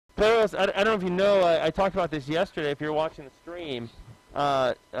Klearchos, I don't know if you know, I talked about this yesterday if you're watching the stream.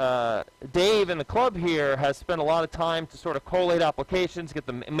 Dave and the club here has spent a lot of time to sort of collate applications, get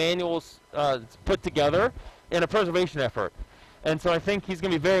the manuals put together in a preservation effort. And so I think he's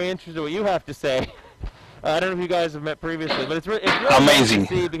going to be very interested in what you have to say. I don't know if you guys have met previously, but it's really amazing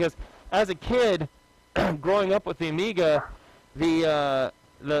to see, because as a kid, growing up with the Amiga, the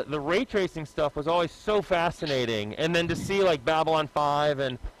ray tracing stuff was always so fascinating. And then to see like Babylon 5,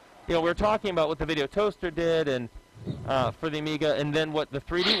 and we were talking about what the Video Toaster did, and for the Amiga, and then what the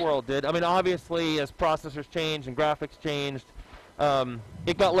 3D world did. I mean, obviously, as processors changed and graphics changed,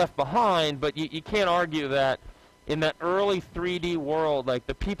 it got left behind, but you can't argue that in that early 3D world, like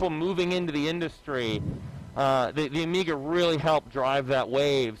the people moving into the industry, the Amiga really helped drive that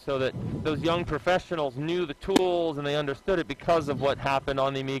wave, so that those young professionals knew the tools and they understood it because of what happened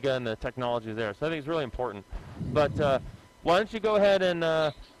on the Amiga and the technology there. So I think it's really important. But why don't you go ahead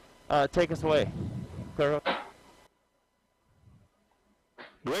and take us away, Klearchos?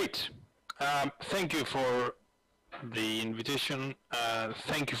 Great. Thank you for the invitation.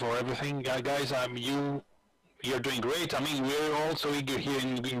 Thank you for everything, guys. You're doing great. I mean, we're also eager here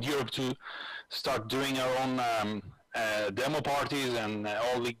in Europe to start doing our own demo parties and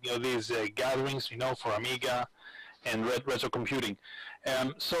all these gatherings, for Amiga and retro computing.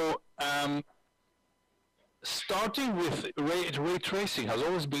 Starting with ray tracing has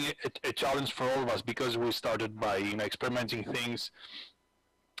always been a challenge for all of us, because we started by experimenting things.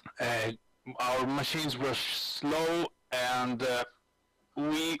 Our machines were slow, and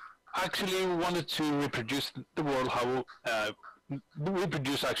we actually wanted to reproduce the world how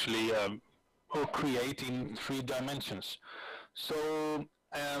reproduce actually or create in 3 dimensions. So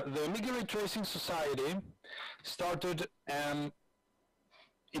the Amiga Ray Tracing Society started.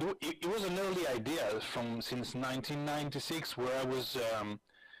 It was an early idea since 1996, where I was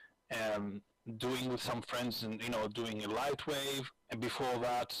doing with some friends, and doing a Lightwave, and before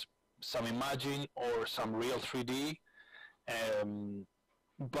that some Imagine or some Real 3D.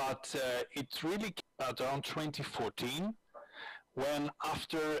 But it really came out around 2014, when,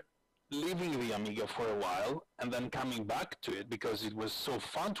 after leaving the Amiga for a while and then coming back to it because it was so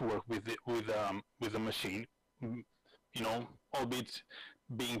fun to work with the machine, albeit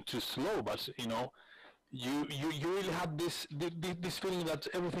being too slow, but you really had this feeling that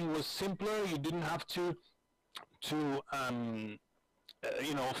everything was simpler. You didn't have to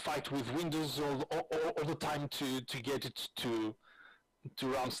fight with Windows all the time to get it to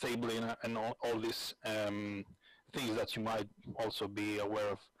run stably, and all these things that you might also be aware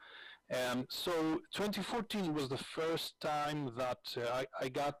of. So 2014 was the first time that I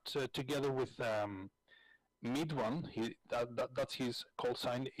got together with Midwan. That's his call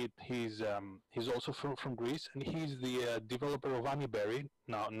sign. He's also from Greece, and he's the developer of Amiberry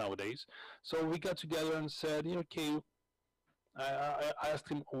nowadays. So we got together and said, okay. I asked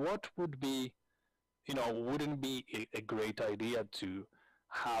him what would be, wouldn't it be a great idea to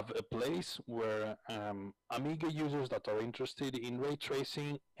have a place where Amiga users that are interested in ray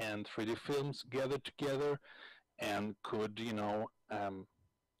tracing and 3D films gather together and could,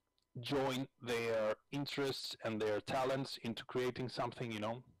 join their interests and their talents into creating something,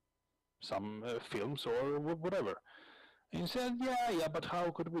 some films or whatever. And he said, yeah, but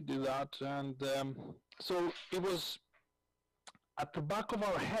how could we do that? And so it was at the back of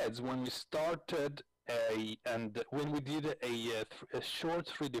our heads when we started and when we did a short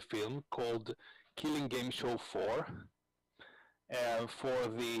 3D film called Killing Game Show 4 for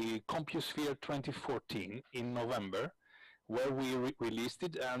the CompuSphere 2014 in November, where we released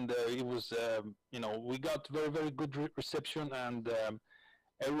it, and it was, we got very, very good reception, and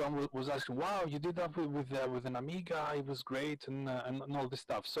everyone was asking, wow, you did that with an Amiga, it was great, and all this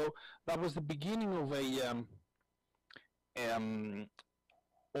stuff. So that was the beginning of a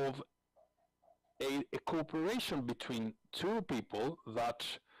cooperation between 2 people that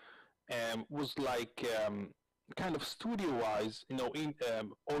was like kind of studio-wise,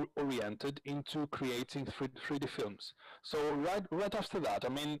 oriented into creating 3D films. So right after that, I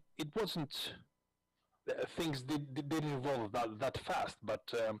mean, it wasn't things didn't evolve that fast,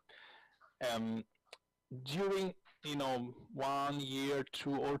 but during 1 year,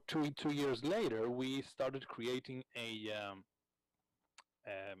 2 years later, we started creating a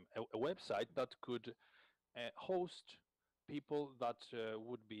website that could host people that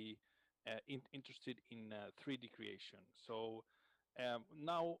would be interested in 3D creation. So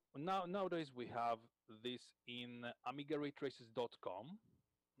nowadays we have this in amigaraytraces.com.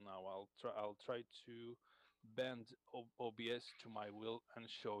 Now I'll try to bend OBS to my will and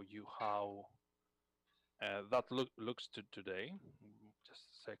show you how that looks today. Just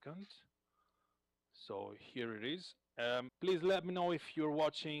a second. So here it is. Please let me know if you're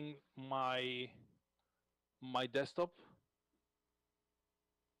watching my desktop.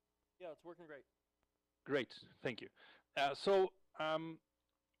 Yeah, it's working great. Great, thank you.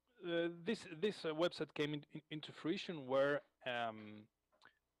 This website came into fruition where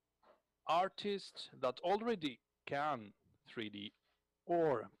artists that already can 3D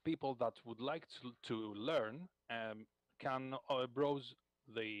or people that would like to learn can browse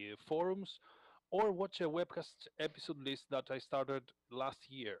the forums or watch a webcast episode list that I started last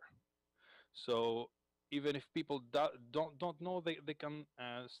year. So even if people don't know, they can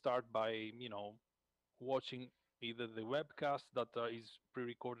start by watching either the webcast that is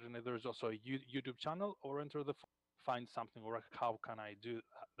pre-recorded, and there's also a YouTube channel, or enter the find something, or how can I do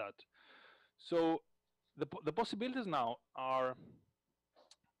that. So the possibilities now are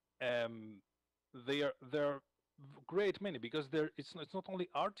they're great many, because it's not only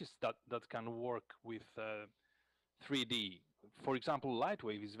artists that can work with 3D. For example,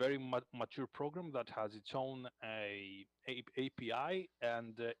 Lightwave is a very mature program that has its own API,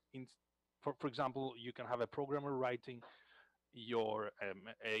 and for example, you can have a programmer writing your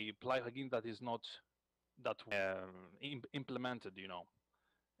a plugin that is not that implemented,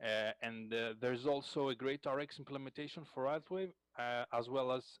 and there's also a great RX implementation for Lightwave, as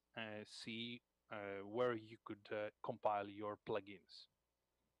well as C, where you could compile your plugins.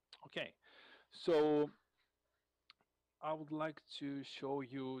 Okay, so I would like to show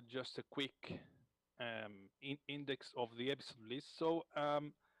you just a quick index of the episode list. So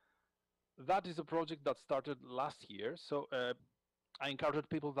that is a project that started last year. So I encountered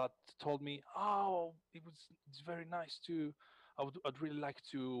people that told me, "Oh, it's very nice to. I'd really like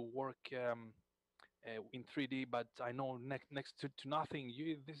to work in 3D, but I know next to nothing.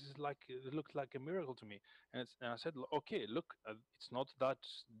 This is like, it looks like a miracle to me." And I said, "Okay, look, it's not that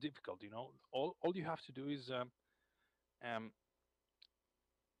difficult. All you have to do is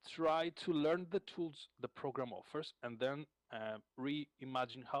try to learn the tools the program offers, and then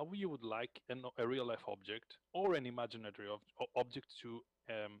reimagine how you would like a real life object or an imaginary object to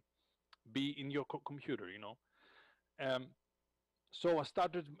be in your computer. So I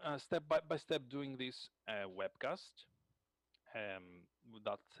started step by step doing this webcast.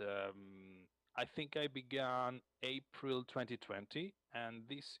 That I think I began April 2020, and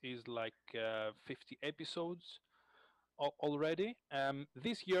this is like 50 episodes already.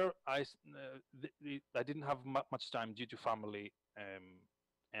 This year, I didn't have much time due to family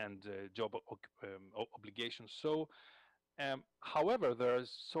and job obligations. So, however,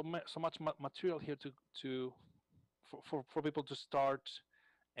 there's so much material here for people to start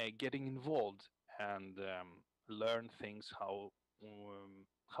getting involved and learn things how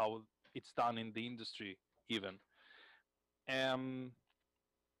it's done in the industry even.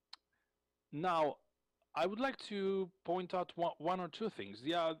 Now, I would like to point out one or two things.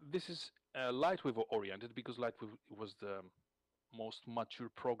 Yeah, this is Lightwave oriented, because Lightwave was the most mature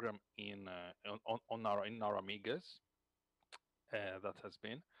program in our Amigas that has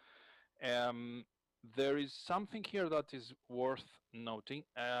been. There is something here that is worth noting,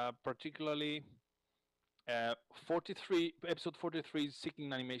 particularly 43 episode 43 is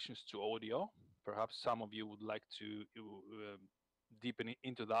seeking animations to audio. Perhaps some of you would like to deepen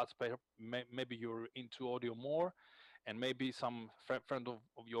into that. Maybe you're into audio more, and maybe some friend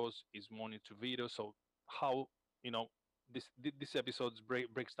of yours is more into video. So how this episode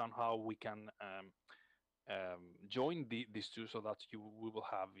breaks down how we can join these two, so that we will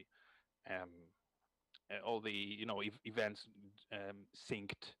have all the events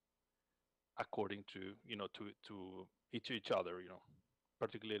synced according to to each other.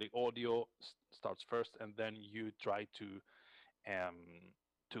 Particularly audio starts first, and then you try to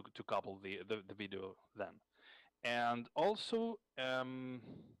couple the video then. And also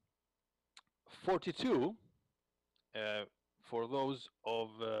 42, for those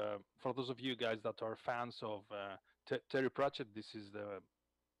of you guys that are fans of Terry Pratchett, this is a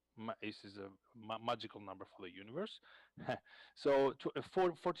magical number for the universe. So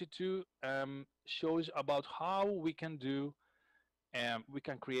 42 shows about how we can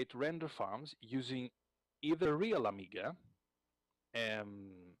create render farms using either real Amiga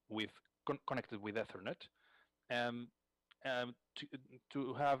with connected with Ethernet,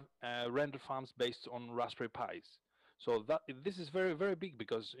 to have render farms based on Raspberry Pis. So this is very, very big,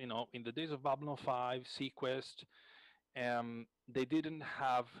 because in the days of Babylon 5, Sequest, they didn't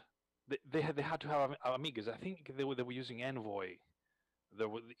have they had to have Amigas. I think they were using Envoy.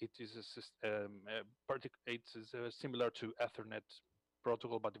 It is similar to Ethernet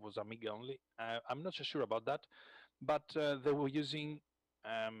protocol, but it was Amiga only. I'm not so sure about that, but they were using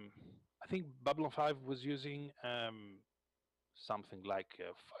I think Babylon 5 was using something like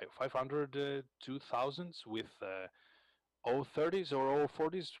 500 2000s with 030s or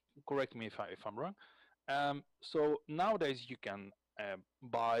 040s. Correct me if I'm wrong. So nowadays you can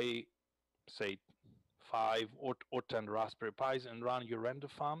buy, say, 5 or 10 Raspberry Pis and run your render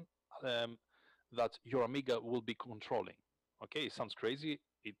farm that your Amiga will be controlling. Okay, it sounds crazy.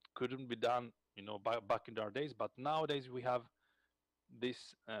 It couldn't be done, back in our days, but nowadays we have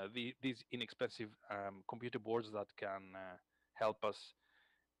these inexpensive computer boards that can help us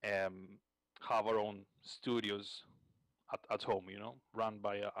have our own studios at home, run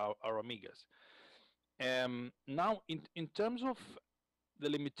by our Amigas. Now, in terms of the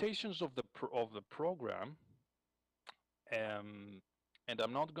limitations of the program, and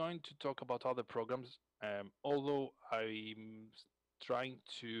I'm not going to talk about other programs, although I'm trying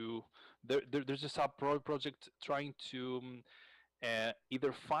to. There's a project trying to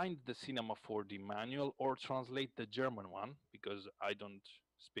either find the Cinema 4D manual or translate the German one, because I don't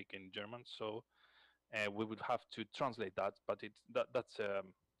speak in German, so we would have to translate that. But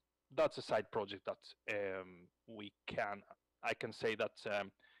that's a side project that I can say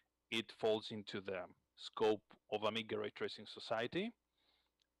that it falls into the scope of Amiga Ray Tracing Society.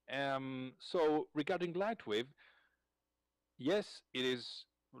 So regarding Lightwave, yes, it is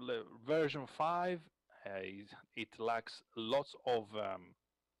version 5. It lacks lots of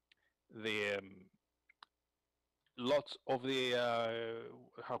the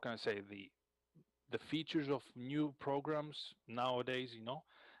how can I say, the features of new programs nowadays,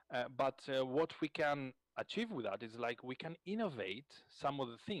 but what we can achieve with that is, like, we can innovate some of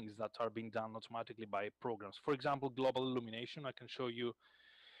the things that are being done automatically by programs. For example, global illumination. I can show you.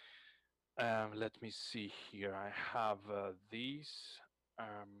 Let me see here. I have these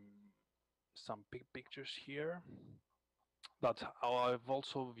some big pictures here that I've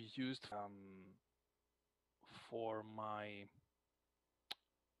also used for my.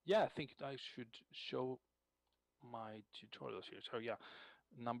 Yeah, I think I should show my tutorials here. So yeah,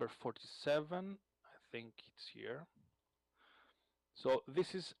 number 47. I think it's here. So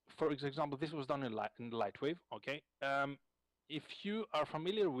this is, for example, this was done in Lightwave. Okay. If you are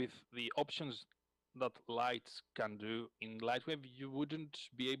familiar with the options that lights can do in Lightwave, you wouldn't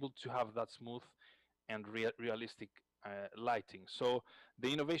be able to have that smooth and realistic lighting. So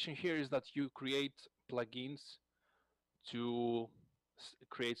the innovation here is that you create plugins to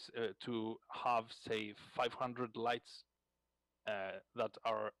create to have, say, 500 lights that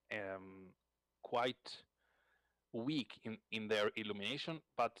are quite weak in their illumination,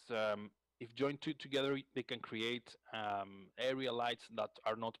 but if joined together, they can create area lights that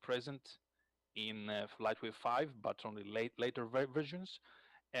are not present in Lightwave 5, but only later versions.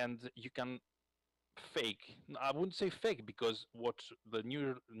 And you can fake. I wouldn't say fake, because what the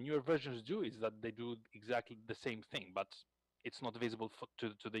newer versions do is that they do exactly the same thing, but it's not visible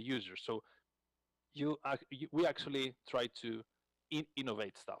to the user. So we actually try to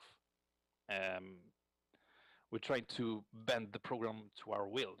innovate stuff. We're trying to bend the program to our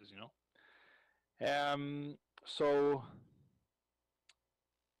wills, So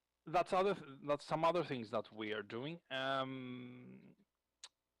that's some other things that we are doing.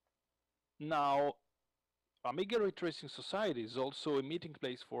 Now, Amiga Ray Tracing Society is also a meeting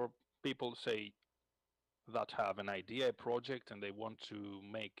place for people, say, that have an idea, a project, and they want to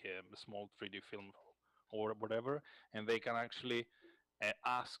make a small 3D film or whatever, and they can actually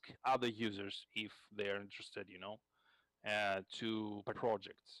ask other users if they're interested, to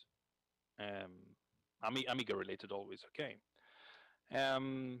projects. Amiga related always, okay.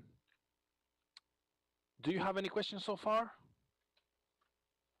 Do you have any questions so far?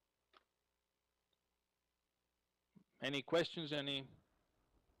 Any questions? Any?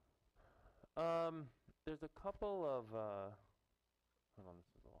 There's a couple of hold on, this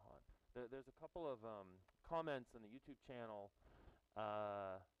is a little hot. There's a couple of comments on the YouTube channel.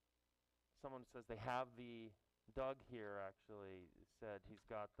 Someone says they have the. Doug here actually said he's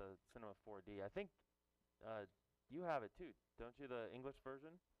got the Cinema 4D. I think you have it too, don't you? The English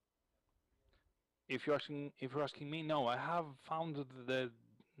version. If you're asking me, no, I have found the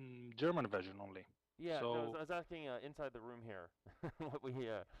German version only. Yeah, so no, I was asking inside the room here what we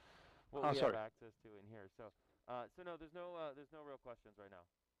have access to in here. So no, there's no real questions right now.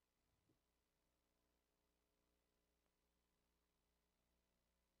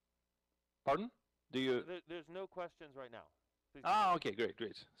 Pardon? Do you? There's no questions right now. Please okay,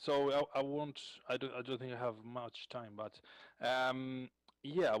 great. So I won't. I don't think I have much time, but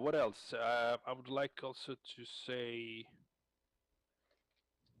yeah. What else? I would like also to say.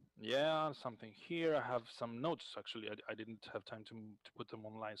 Yeah, something here. I have some notes actually. I didn't have time to put them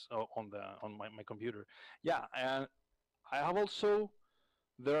online, so on my computer. Yeah, and I have also,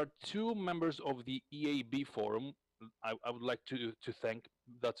 there are two members of the EAB forum I would like to thank,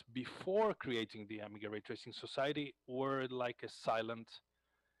 that before creating the Amiga Ray Tracing Society were like a silent,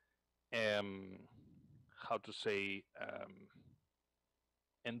 how to say,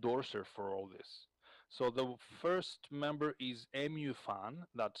 endorser for all this. So the first member is MUFan,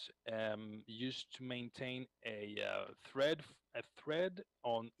 that used to maintain a thread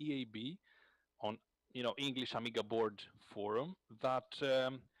on EAB, on English Amiga Board forum, that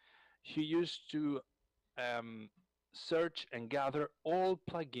he used to search and gather all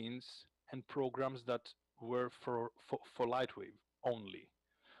plugins and programs that were for Lightwave only.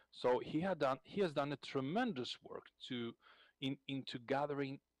 So he has done a tremendous work into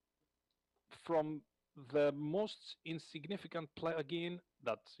gathering from the most insignificant plugin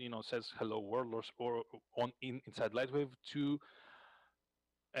that says hello world, or inside Lightwave, to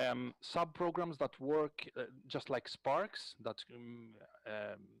sub programs that work just like Sparks, that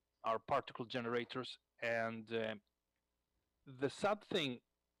are particle generators. And the sad thing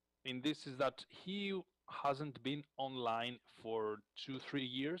in this is that he hasn't been online for 2-3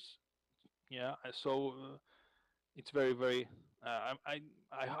 years. Yeah, so it's very, very.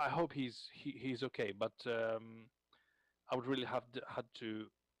 I hope he's okay, but I would really had to.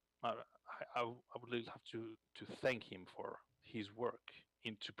 I would really have to thank him for his work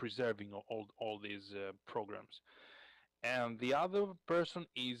into preserving all these programs. And the other person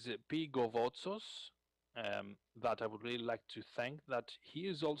is P. Govotsos, that I would really like to thank. That he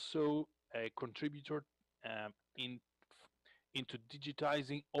is also a contributor into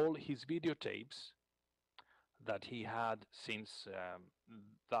digitizing all his videotapes that he had since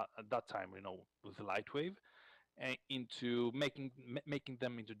that time, with Lightwave, into making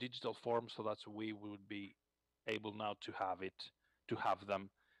them into digital form, so that we would be able now to have them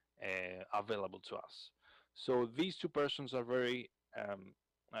available to us. So these two persons are very.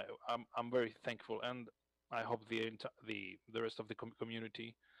 I'm very thankful, and I hope the rest of the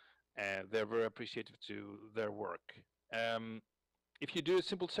community, they're very appreciative to their work. If you do a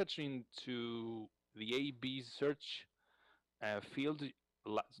simple search into the AB search field,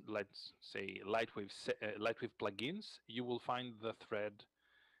 let's say Lightwave plugins, you will find the thread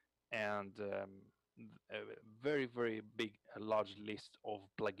and a very, very big, large list of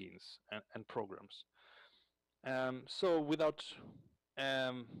plugins and programs. So without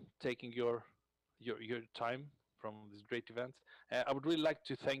taking your time from this great event, I would really like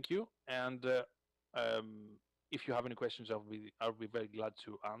to thank you. And if you have any questions, I'll be very glad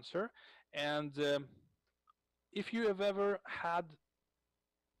to answer. And if you have ever had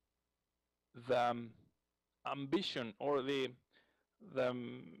the ambition or the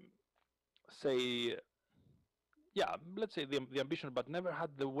say, yeah, let's say the ambition, but never had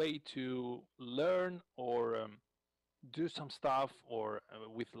the way to learn or do some stuff, or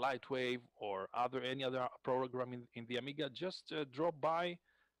with Lightwave or any other program in the Amiga, just drop by,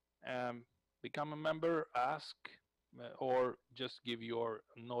 become a member, ask, or just give your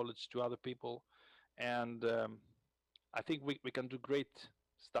knowledge to other people. And I think we can do great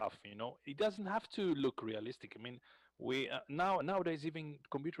stuff. It doesn't have to look realistic. I mean, we nowadays, even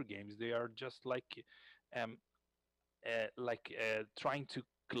computer games, they are just like trying to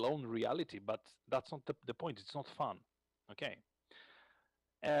clone reality, but that's not the point. It's not fun. Okay.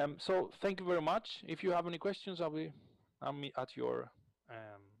 So thank you very much. If you have any questions, I'm at your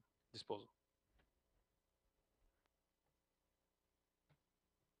disposal.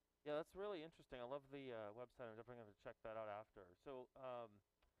 Yeah, that's really interesting. I love the website. I'm definitely going to check that out after. So,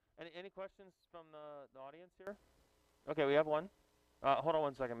 any questions from the audience here? Okay, we have one. Hold on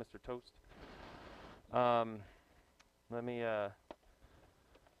one second, Mr. Toast. Let me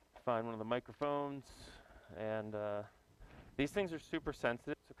find one of the microphones. And these things are super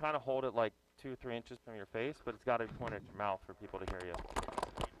sensitive, so kind of hold it like 2-3 inches from your face, but it's got to be pointed at your mouth for people to hear you.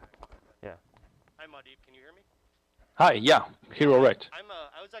 Yeah. Hi, Madib. Can you hear me? Hi. Yeah. Here, all right.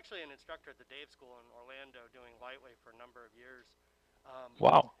 I was actually an instructor at the Dave School in Orlando doing Lightwave for a number of years.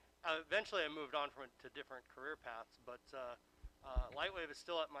 Wow. Eventually, I moved on to different career paths, but Lightwave is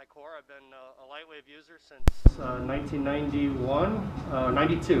still at my core. I've been a Lightwave user since 92.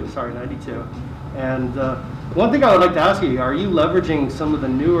 And one thing I would like to ask you, are you leveraging some of the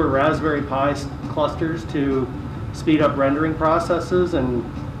newer Raspberry Pi clusters to speed up rendering processes and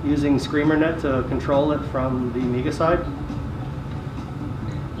using ScreamerNet to control it from the Amiga side?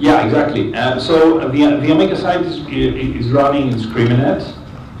 Yeah, exactly. So the Amiga side is running in ScreamerNet.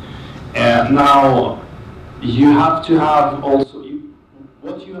 Now you have to have also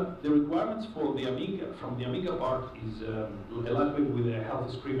what you difference for the Amiga, from the Amiga part, is a lightweight with a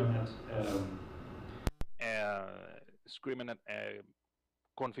healthy ScreamerNet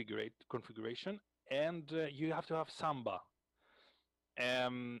configuration, and you have to have Samba.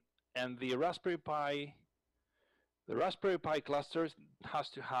 And the Raspberry Pi clusters has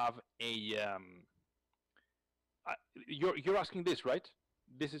to have a. You're asking this, right?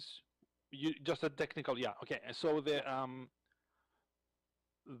 This is just a technical, yeah. Okay, so the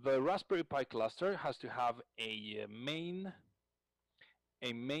Raspberry Pi cluster has to have a main.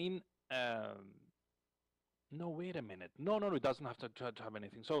 No, wait a minute. No, it doesn't have to have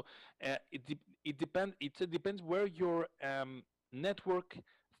anything. So it depends where your network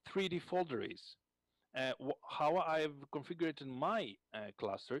 3D folder is. How I've configured my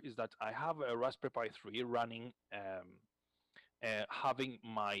cluster is that I have a Raspberry Pi 3 running, having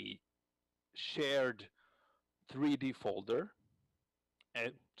my shared 3D folder.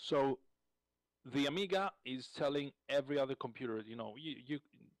 So the Amiga is telling every other computer,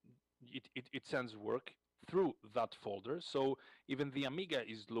 it sends work through that folder. So even the Amiga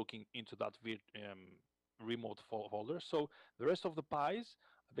is looking into that remote folder. So the rest of the Pis,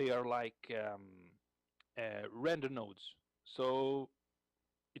 they are like render nodes. So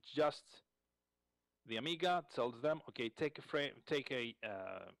it's just the Amiga tells them, okay, take a frame, take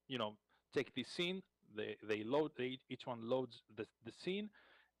this scene. They load. Each one loads the scene,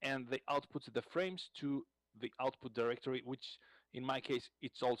 and they output the frames to the output directory, which in my case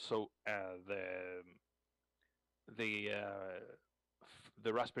it's also the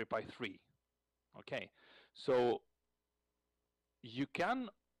Raspberry Pi 3. Okay, so you can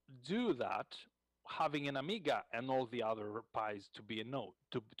do that having an Amiga and all the other Pis to be a node,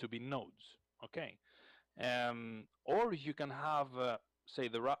 to be nodes. Okay, or you can have say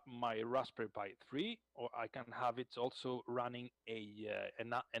my Raspberry Pi 3, or I can have it also running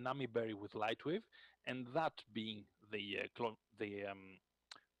an Amiberry with Lightwave, and that being the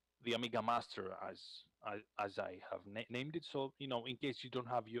Amiga Master as I have named it. So in case you don't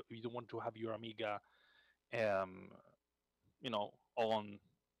want to have your Amiga, on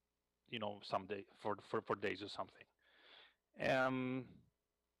someday for days or something.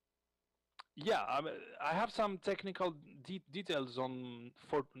 Yeah, I have some technical details on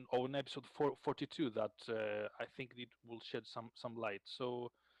episode 42 that I think it will shed some light.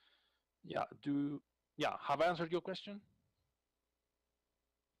 So yeah, have I answered your question?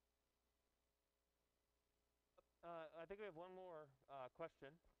 I think we have one more question.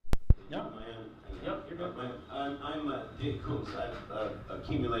 Yeah. Yep, you're good. I'm Dave Coombs. I've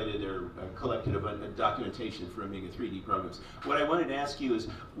accumulated or collected a bunch of documentation for Amiga 3D programs. What I wanted to ask you is,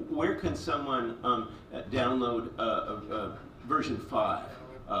 where can someone download version 5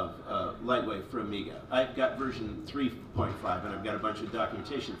 of Lightwave for Amiga? I've got version 3.5, and I've got a bunch of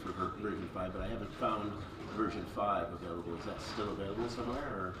documentation for version 5, but I haven't found version 5 available. Is that still available somewhere?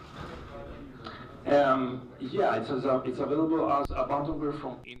 Or? Yeah, it's available as a bundle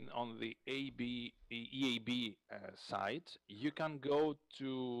on the EAB site. You can go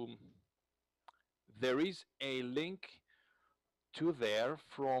to. There is a link to there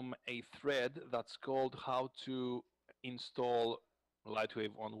from a thread that's called "How to Install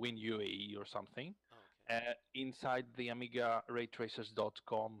Lightwave on WinUAE" or something. Okay. Inside the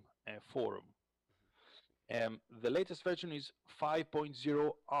AmigaRaytracers.com forum. The latest version is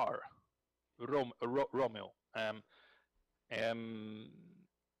 5.0R. Romeo.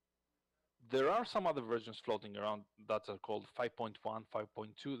 There are some other versions floating around that are called 5.1,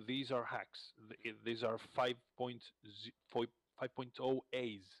 5.2. These are hacks. These are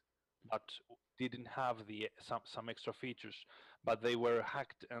 5.0As that didn't have some extra features, but they were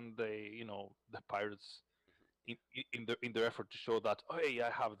hacked, and the pirates in their effort to show that, oh, hey, I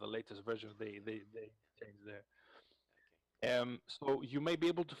have the latest version. They changed there. So you may be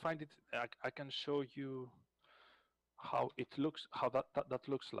able to find it. I can show you how it looks, how that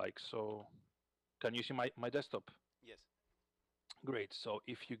looks like. So can you see my desktop? Yes. Great. So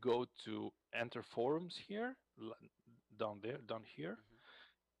if you go to enter forums here, down here,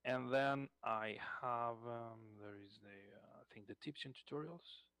 and then I have there is I think the tips and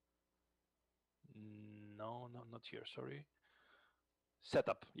tutorials. No, not here. Sorry.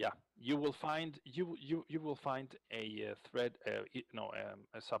 Setup. Yeah, you will find a thread, a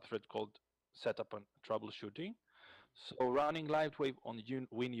subthread called setup and troubleshooting. So running Lightwave on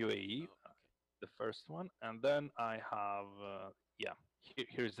WinUAE, the first one, and then I have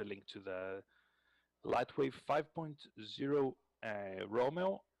here's the link to the Lightwave 5.0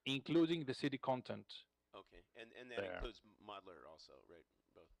 Romeo, including the CD content. Okay, and that includes modeler also, right?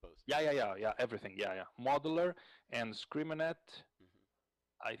 Both. Yeah, everything. Yeah. Modeler and ScreamerNet.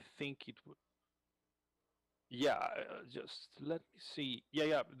 I think it would. Yeah, just let me see.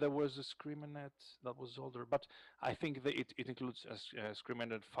 Yeah, there was a Screamanet that was older, but I think that it includes a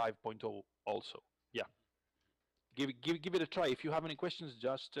Screamanet 5.0 also. Yeah, give it a try. If you have any questions,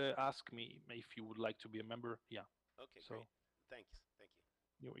 just ask me if you would like to be a member. Yeah. Okay, So great. Thank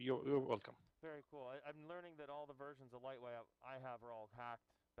you. you're welcome. Very cool. I'm learning that all the versions of Lightweight I have are all hacked,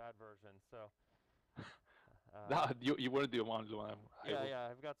 bad versions. So. No, you weren't the one.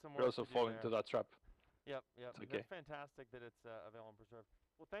 Yeah, I've got some You're work also to do falling there. into that trap. Yep. It's okay. That's fantastic that it's available and preserved.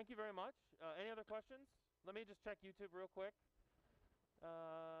 Well, thank you very much. Any other questions? Let me just check YouTube real quick.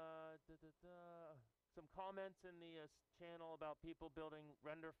 Some comments in the channel about people building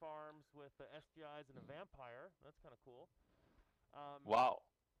render farms with SGIs and a vampire. That's kind of cool. Wow.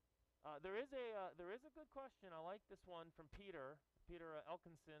 There is a good question. I like this one from Peter. Peter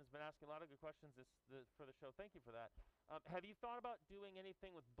Elkinson has been asking a lot of good questions for the show. Thank you for that. Have you thought about doing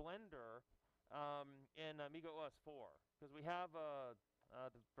anything with Blender in Amiga OS 4? Because we have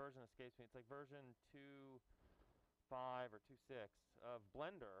the version escapes me. It's like version 2.5 or 2.6 of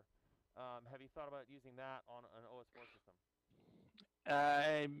Blender. Have you thought about using that on an OS 4 system?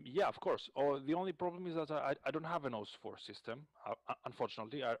 Yeah, of course. The only problem is that I don't have an OS 4 system.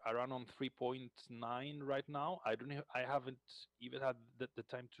 Unfortunately, I run on 3.9 right now. I haven't even had the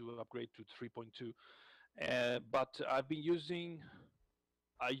time to upgrade to 3.2. But I've been using.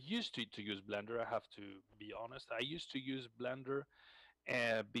 I used to use Blender. I have to be honest. I used to use Blender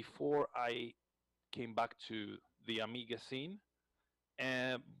before I came back to the Amiga scene.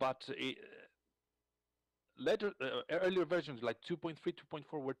 But earlier versions like 2.3,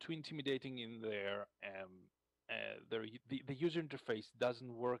 2.4 were too intimidating in their the user interface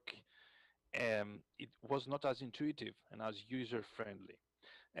doesn't work. It was not as intuitive and as user friendly.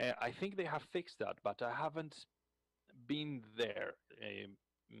 I think they have fixed that, but I haven't been there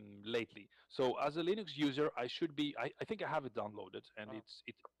lately. So as a Linux user, I should be. I think I have it downloaded and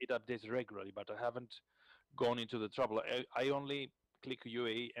it updates regularly, but I haven't gone into the trouble. I only click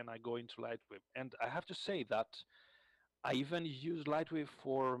UAE and I go into Lightwave, and I have to say that I even use Lightwave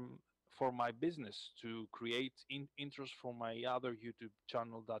for my business to create intros for my other YouTube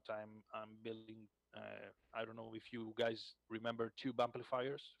channel that I'm building. I don't know if you guys remember tube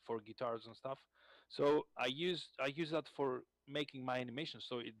amplifiers for guitars and stuff. So I use that for making my animations,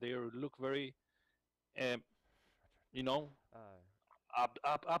 so they look very, you know,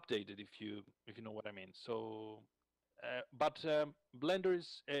 updated if you know what I mean. So, but Blender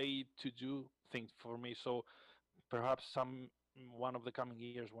is a to-do thing for me. So perhaps one of the coming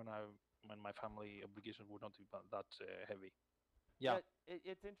years when my family obligations would not be that heavy. Yeah.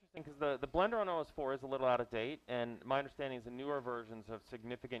 It's interesting because the Blender on OS 4 is a little out of date, and my understanding is the newer versions have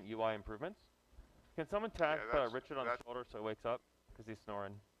significant UI improvements. Can someone tap Richard on the shoulder so he wakes up? Because he's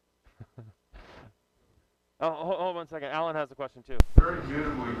snoring. Oh, hold on a second. Alan has a question too. Very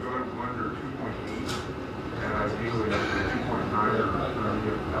minimally go to Blender 2.8, and ideally 2.9 or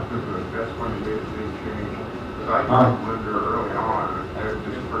after the best one to make a big change. Because I used Blender early on, and it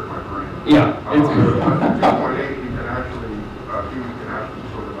just hurt my brain. Yeah, it's good. 2.8 you can actually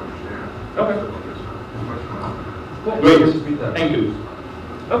sort of understand. Okay. So it's much more. Cool. Great. Thank you.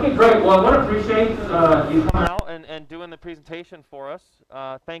 Okay, great. Well, I want to appreciate you coming out and doing the presentation for us.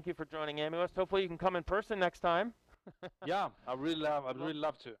 Thank you for joining Amiwest. Hopefully you can come in person next time. Yeah, I'd really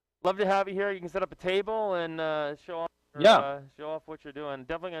love to. Love to have you here. You can set up a table and show off what you're doing.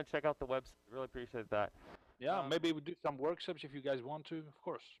 Definitely going to check out the website. Really appreciate that. Yeah, maybe we'll do some workshops if you guys want to, of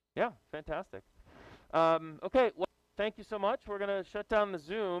course. Yeah, fantastic. Okay, well, thank you so much. We're going to shut down the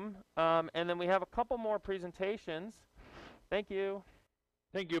Zoom, and then we have a couple more presentations. Thank you.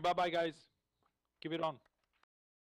 Thank you. Bye-bye, guys. Keep it on.